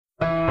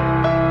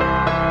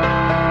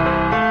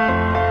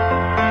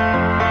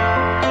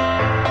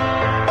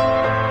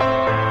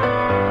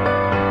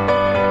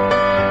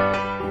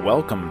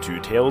welcome to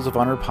Tales of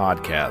Honor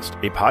Podcast,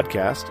 a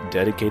podcast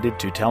dedicated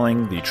to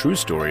telling the true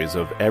stories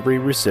of every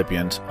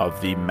recipient of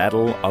the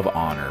Medal of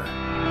Honor.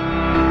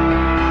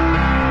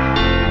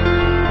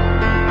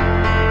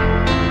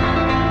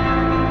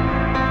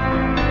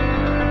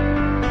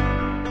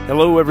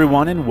 Hello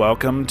everyone and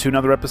welcome to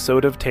another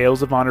episode of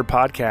Tales of Honor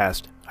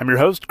Podcast. I'm your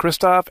host,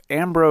 Christoph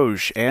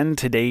Ambrosch, and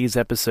today's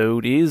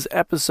episode is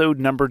episode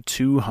number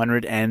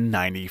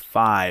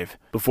 295.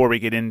 Before we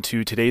get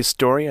into today's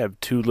story, I have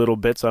two little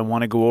bits I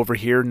want to go over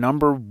here.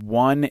 Number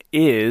one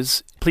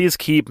is, please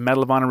keep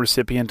Medal of Honor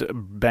recipient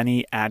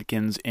Benny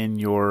Atkins in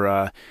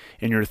your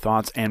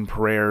thoughts and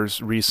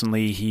prayers.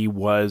 Recently, he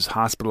was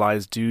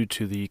hospitalized due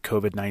to the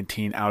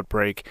COVID-19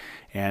 outbreak,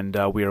 and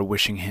we are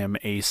wishing him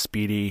a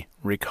speedy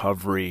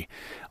recovery.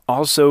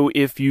 Also,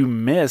 if you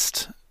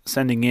missed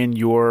sending in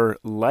your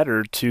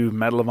letter to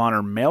Medal of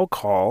Honor mail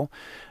call,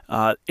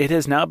 it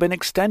has now been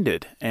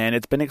extended, and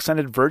it's been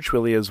extended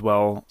virtually as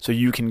well. So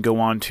you can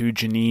go on to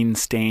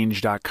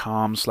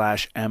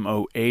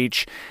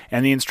JanineStange.com/MOH,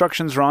 and the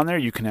instructions are on there.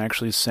 You can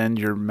actually send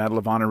your Medal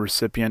of Honor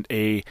recipient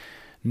a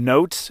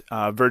note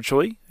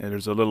virtually.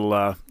 There's a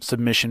little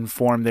submission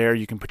form there.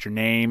 You can put your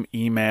name,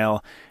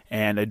 email,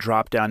 and a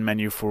drop-down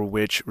menu for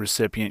which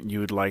recipient you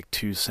would like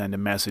to send a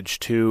message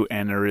to,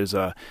 and there is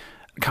a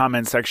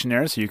comment section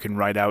there, so you can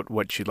write out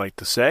what you'd like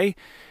to say.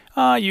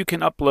 You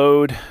can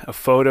upload a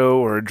photo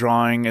or a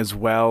drawing as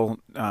well.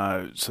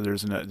 So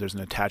there's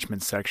an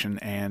attachment section,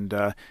 and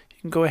you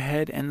can go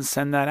ahead and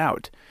send that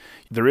out.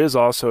 There is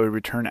also a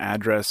return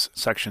address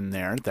section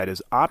there that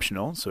is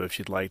optional. So if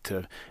you'd like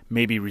to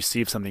maybe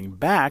receive something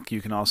back,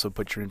 you can also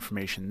put your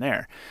information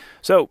there.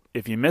 So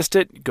if you missed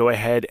it, go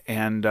ahead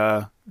and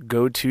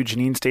go to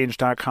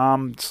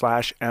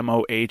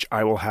JanineStange.com/MOH.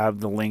 I will have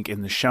the link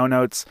in the show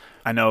notes.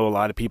 I know a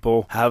lot of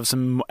people have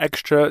some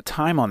extra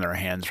time on their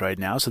hands right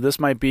now, so this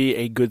might be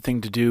a good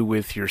thing to do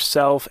with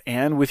yourself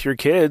and with your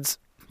kids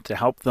to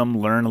help them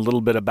learn a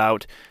little bit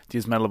about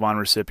these Medal of Honor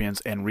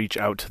recipients and reach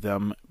out to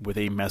them with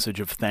a message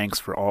of thanks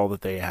for all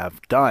that they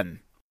have done.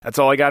 That's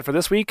all I got for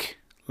this week.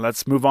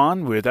 Let's move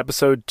on with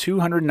episode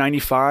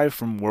 295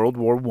 from World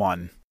War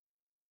I.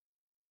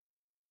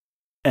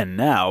 And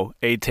now,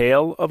 a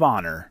tale of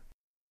honor.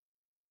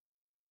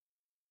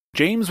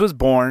 James was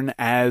born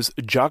as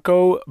James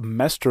I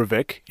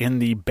Mestrovitch in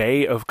the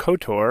Bay of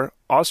Kotor,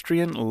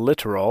 Austrian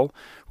littoral,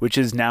 which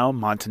is now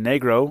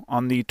Montenegro,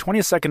 on the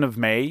 22nd of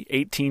May,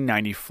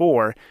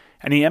 1894,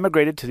 and he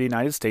emigrated to the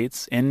United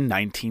States in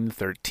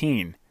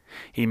 1913.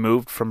 He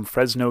moved from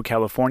Fresno,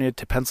 California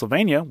to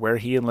Pennsylvania, where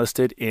he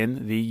enlisted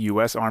in the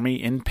U.S.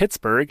 Army in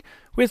Pittsburgh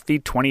with the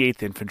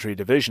 28th Infantry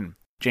Division.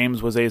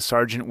 James was a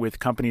sergeant with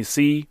Company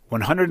C,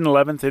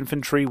 111th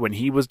Infantry when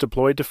he was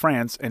deployed to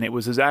France, and it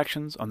was his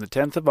actions on the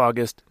 10th of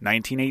August,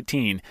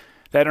 1918,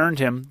 that earned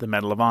him the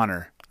Medal of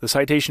Honor. The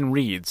citation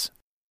reads,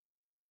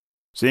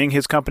 "Seeing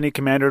his company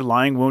commander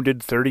lying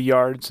wounded 30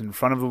 yards in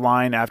front of the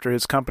line after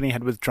his company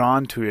had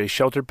withdrawn to a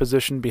sheltered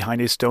position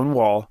behind a stone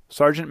wall,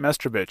 Sergeant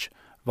Mestrovitch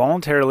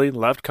voluntarily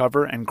left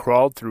cover and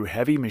crawled through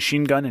heavy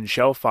machine gun and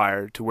shell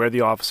fire to where the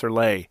officer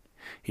lay.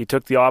 He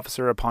took the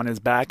officer upon his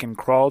back and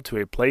crawled to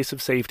a place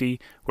of safety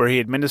where he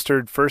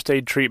administered first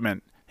aid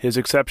treatment, his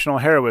exceptional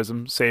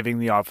heroism saving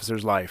the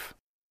officer's life."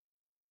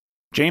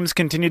 James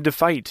continued to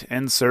fight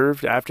and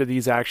served after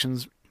these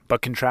actions,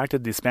 but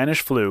contracted the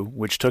Spanish flu,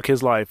 which took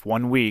his life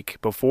 1 week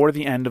before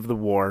the end of the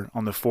war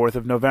on the 4th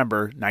of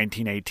November,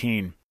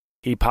 1918.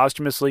 He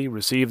posthumously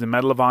received the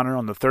Medal of Honor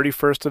on the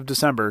 31st of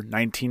December,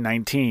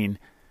 1919,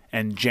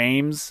 and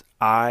James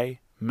I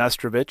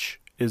Mestrovitch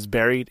is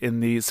buried in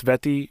the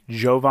Sveti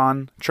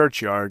Jovan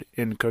churchyard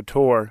in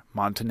Kotor,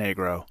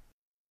 Montenegro.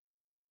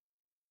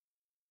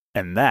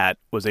 And that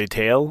was a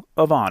tale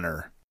of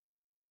honor.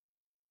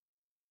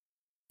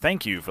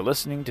 Thank you for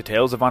listening to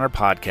Tales of Honor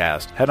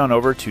Podcast. Head on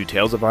over to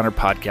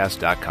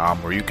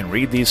talesofhonorpodcast.com where you can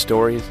read these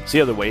stories, see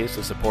other ways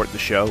to support the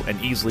show,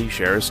 and easily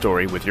share a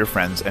story with your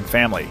friends and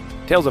family.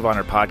 Tales of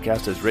Honor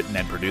Podcast is written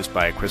and produced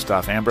by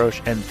Christoph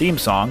Ambrosch, and theme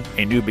song,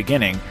 A New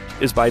Beginning,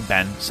 is by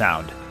Ben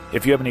Sound.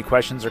 If you have any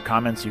questions or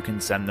comments, you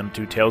can send them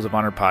to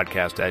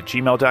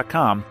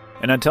talesofhonorpodcast@gmail.com.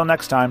 And until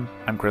next time,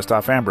 I'm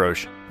Christoph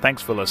Ambrosch.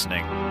 Thanks for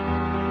listening.